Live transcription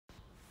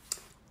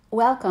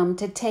Welcome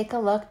to Take a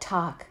Look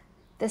Talk.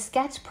 The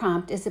sketch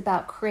prompt is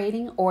about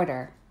creating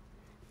order.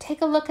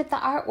 Take a look at the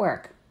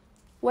artwork.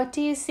 What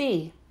do you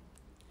see?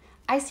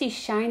 I see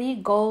shiny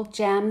gold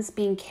gems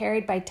being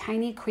carried by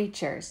tiny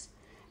creatures.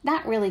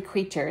 Not really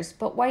creatures,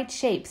 but white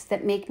shapes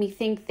that make me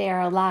think they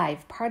are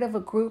alive, part of a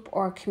group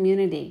or a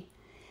community.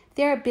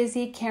 They are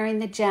busy carrying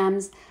the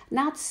gems,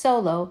 not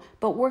solo,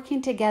 but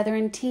working together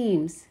in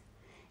teams.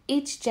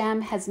 Each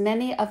gem has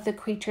many of the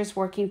creatures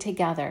working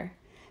together.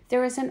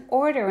 There is an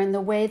order in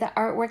the way the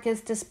artwork is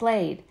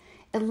displayed.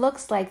 It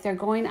looks like they're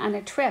going on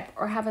a trip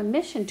or have a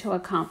mission to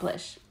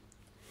accomplish.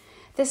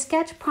 The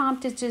sketch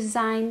prompt is to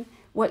design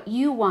what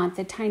you want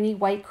the tiny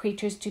white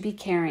creatures to be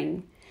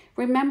carrying.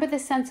 Remember, the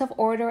sense of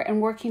order and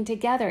working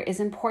together is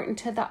important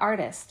to the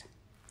artist.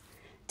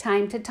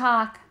 Time to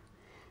talk.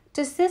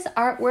 Does this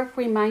artwork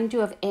remind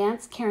you of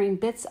ants carrying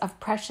bits of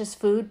precious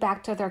food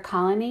back to their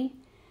colony?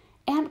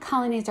 Ant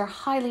colonies are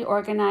highly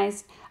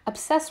organized,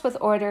 obsessed with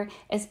order,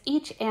 as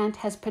each ant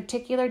has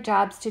particular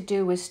jobs to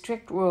do with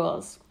strict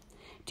rules.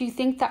 Do you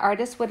think the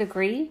artist would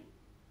agree?